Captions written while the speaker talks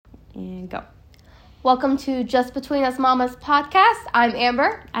And go. Welcome to Just Between Us Mamas podcast. I'm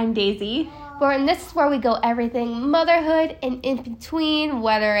Amber. I'm Daisy. And this is where we go everything motherhood and in between,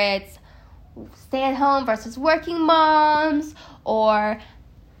 whether it's stay-at-home versus working moms, or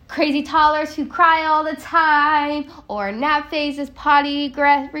crazy toddlers who cry all the time, or nap phases, potty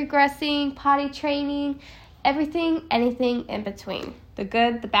regressing, potty training, everything, anything in between. The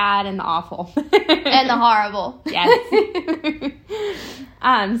good, the bad, and the awful. And the horrible. Yes.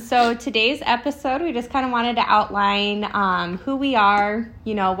 So today's episode, we just kind of wanted to outline who we are,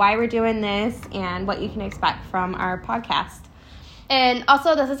 why we're doing this, and what you can expect from our podcast. And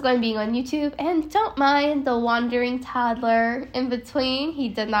also, this is going to be on YouTube. And don't mind the wandering toddler in between. He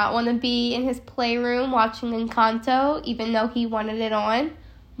did not want to be in his playroom watching Encanto, even though he wanted it on.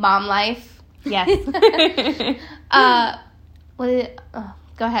 Mom life. Yes.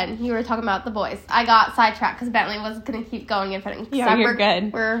 Go ahead. You were talking about the boys. I got sidetracked because Bentley was going to keep going and fitting. Yeah, you're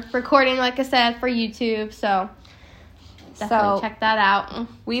good. We're recording, like I said, for YouTube, so definitely check that out.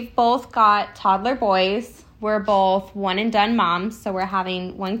 We've both got toddler boys. We're both one-and-done moms, so we're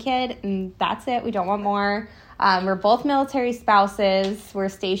having one kid, and that's it. We don't want more. We're both military spouses. We're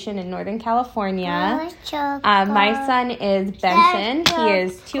stationed in Northern California. My son is Benson. He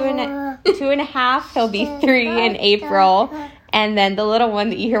is two and a half. He'll be 3 in April. And then the little one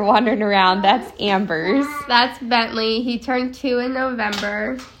that you hear wandering around, that's Amber's. That's Bentley. He turned 2 in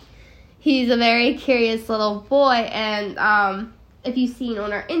November. He's a very curious little boy, and if you've seen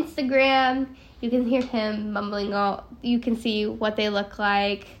on our Instagram, you can hear him mumbling. You can see what they look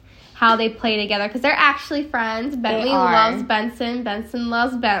like, how they play together, because they're actually friends. Bentley loves Benson. Benson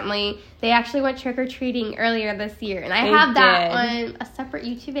loves Bentley. They actually went trick-or-treating earlier this year, and I have that on a separate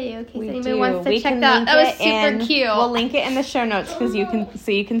YouTube video in case anybody wants to check that out. That was super cute. We'll link it in the show notes so you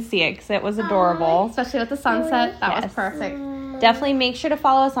can see it, because it was adorable. Especially with the sunset. That was perfect. Definitely make sure to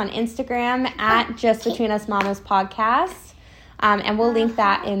follow us on Instagram at Just Between Us Mamas Podcast. And we'll link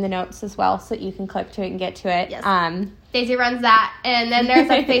that in the notes as well so you can click to it and get to it. Yes. Daisy runs that. And then there's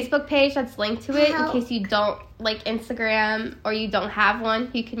a Facebook page that's linked to it in case you don't like Instagram or you don't have one.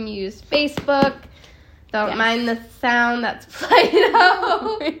 You can use Facebook. Don't mind the sound that's playing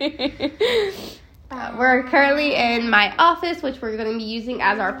out. We're currently in my office, which we're going to be using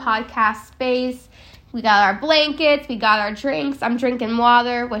as our podcast space. We got our blankets. We got our drinks. I'm drinking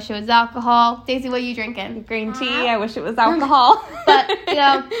water. Wish it was alcohol. Daisy, what are you drinking? Green tea. I wish it was alcohol. But,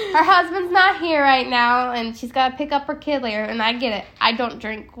 her husband's not here right now, and she's got to pick up her kid later, and I get it. I don't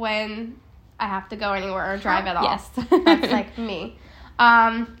drink when I have to go anywhere or drive at all. Yes. That's like me.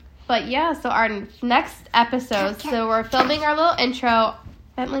 But, yeah, so our next episode, so we're filming our little intro.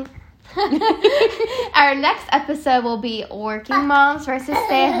 Bentley? Our next episode will be working moms versus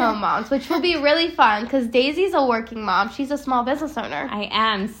stay-at-home moms, which will be really fun because Daisy's a working mom. She's a small business owner. I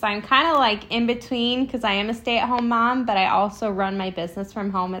am. So I'm kind of like in between because I am a stay-at-home mom, but I also run my business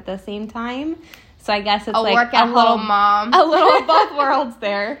from home at the same time. So I guess it's like work-at-home mom. A little above worlds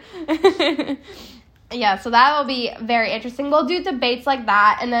there. Yeah, so that will be very interesting. We'll do debates like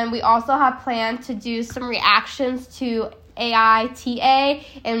that, and then we also have planned to do some reactions to AITA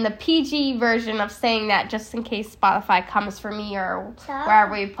and the PG version of saying that just in case Spotify comes for me or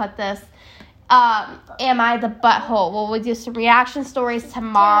wherever we put this. Am I the butthole? Well, we'll do some reaction stories to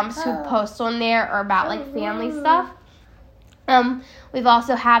moms who post on there or about like family stuff. We've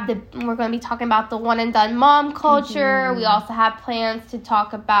also we're going to be talking about the one and done mom culture. Mm-hmm. We also have plans to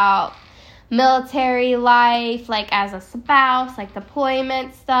talk about military life, like as a spouse, like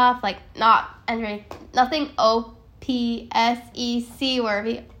deployment stuff, like nothing OPSEC, where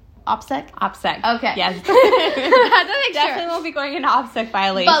we OPSEC? OPSEC. Okay. Yes. Definitely won't be going into OPSEC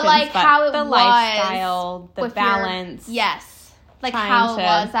vielations. But like how it the was. lifestyle, the balance. Yes. Like how it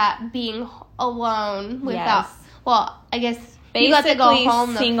was at being alone without, well, I guess basically you got to go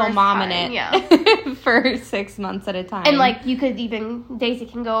home single mom in it. Yeah. For 6 months at a time. And like Daisy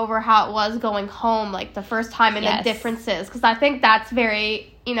can go over how it was going home like the first time and the differences. Because I think that's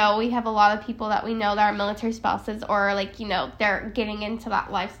very, we have a lot of people that we know that are military spouses or like, they're getting into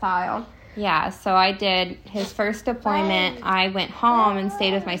that lifestyle. Yeah, so I did his first deployment. I went home and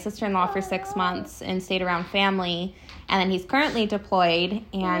stayed with my sister-in-law for 6 months and stayed around family. And then he's currently deployed.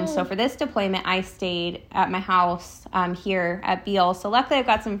 And so for this deployment, I stayed at my house here at Beale. So luckily I've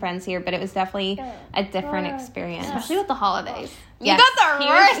got some friends here, but it was definitely a different experience. Especially with the holidays. Yes. You got the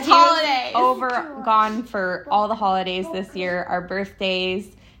worst holidays. Gone for all the holidays this year, our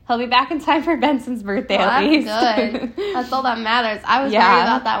birthdays. he'll be back in time for Benson's birthday at least. Good. That's all that matters. I was worried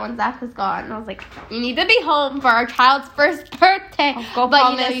about that when Zach was gone. I was like, you need to be home for our child's first birthday. Go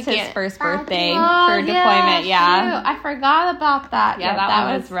Paul missed his first birthday for deployment. Yeah. True. I forgot about that. Yeah,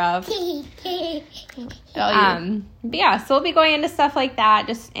 that was rough. But yeah, so we'll be going into stuff like that.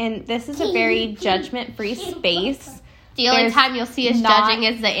 And this is a very judgment-free space. The only time you'll see us judging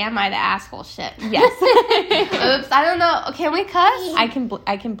is the am I the asshole shit. Yes. Oops, I don't know. Can we cuss? I can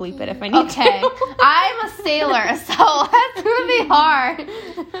bleep it if I need to. Okay. I'm a sailor, so that's going to be hard.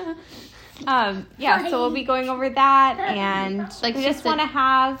 Yeah, so we'll be going over that, and we just want to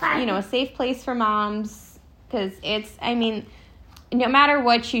have, a safe place for moms, because no matter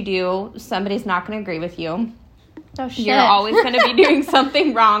what you do, somebody's not going to agree with you. Oh, shit. You're always going to be doing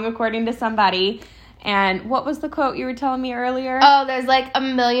something wrong according to somebody. And what was the quote you were telling me earlier? Oh, there's like a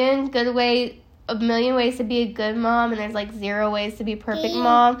million ways to be a good mom, and there's like 0 ways to be a perfect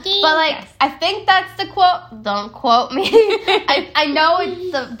mom. But like, I think that's the quote. Don't quote me. I know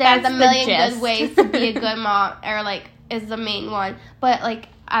there's a million good ways to be a good mom, or like is the main one. But like,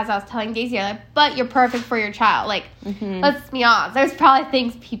 as I was telling Daisy, but you're perfect for your child. Like, let's be honest. There's probably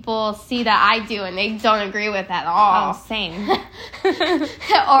things people see that I do and they don't agree with at all. Oh, same.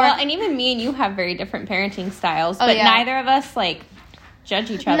 And even me and you have very different parenting styles, but neither of us like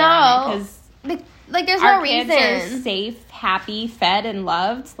judge each other on it, because there's our no kids reason. are safe, happy, fed, and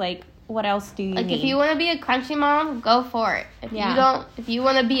loved. Like, what else do you need? If you want to be a crunchy mom, go for it. If you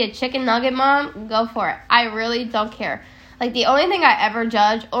want to be a chicken nugget mom, go for it. I really don't care. Like, the only thing I ever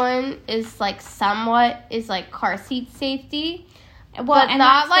judge on is, like, somewhat is, like, car seat safety. Well, but and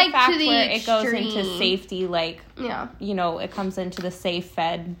not, that's like, fact to the where extreme. it goes into safety, like, it comes into the safe,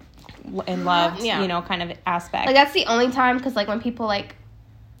 fed, and loved, kind of aspect. Like, that's the only time, because, like, when people, like,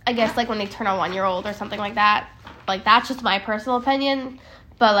 I guess, like, when they turn a 1-year-old or something like that, like, that's just my personal opinion.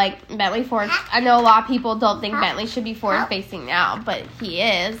 But, like, Bentley Ford, I know a lot of people don't think Bentley should be forward-facing now, but he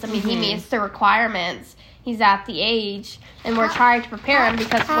is. I mean, he meets the requirements. He's at the age, and we're trying to prepare him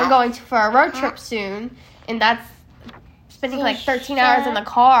because we're going for a road trip soon, and that's spending like 13 hours in the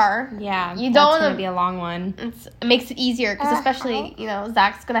car. Yeah, that's going to be a long one. It makes it easier because especially,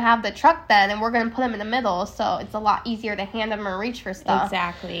 Zach's going to have the truck then, and we're going to put him in the middle, so it's a lot easier to hand him and reach for stuff.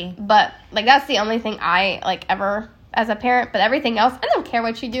 Exactly. But, like, that's the only thing I, like, ever as a parent, but everything else, I don't care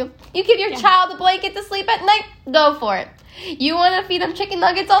what you do. You give your child a blanket to sleep at night, go for it. You want to feed them chicken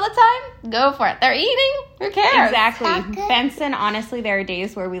nuggets all the time? Go for it. They're eating. Who cares? Exactly. Benson, honestly, there are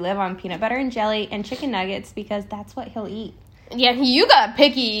days where we live on peanut butter and jelly and chicken nuggets because that's what he'll eat. Yeah, you got a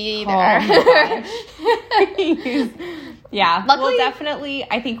picky eater. Yeah. Luckily,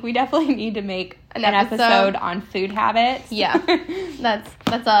 I think we definitely need to make an episode on food habits. Yeah.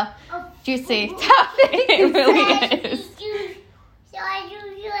 That's a juicy topic. It really is.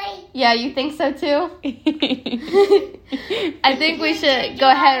 Yeah, you think so too? I think we should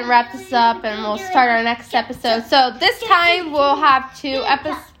go ahead and wrap this up, and we'll start our next episode. So this time we'll have 2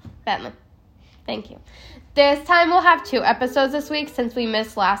 episodes. Bentley, thank you. This time we'll have 2 episodes this week since we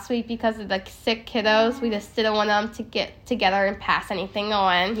missed last week because of the sick kiddos. We just didn't want them to get together and pass anything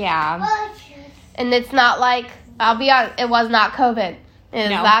on. Yeah. And it's not like, I'll be honest, it was not COVID. It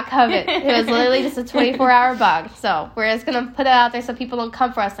is not COVID. It was literally just a 24-hour bug. So we're just going to put it out there so people don't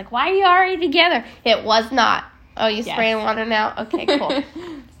come for us. Like, why are you already together? It was not. Oh, you spraying water now? Okay, cool.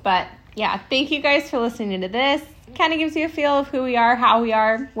 But, yeah, thank you guys for listening to this. Kind of gives you a feel of who we are, how we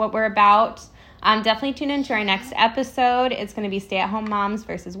are, what we're about. Definitely tune into our next episode. It's going to be stay-at-home moms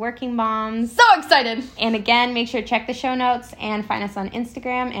versus working moms. So excited. And again, make sure to check the show notes and find us on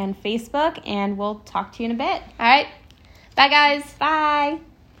Instagram and Facebook. And we'll talk to you in a bit. All right. Bye, guys. Bye.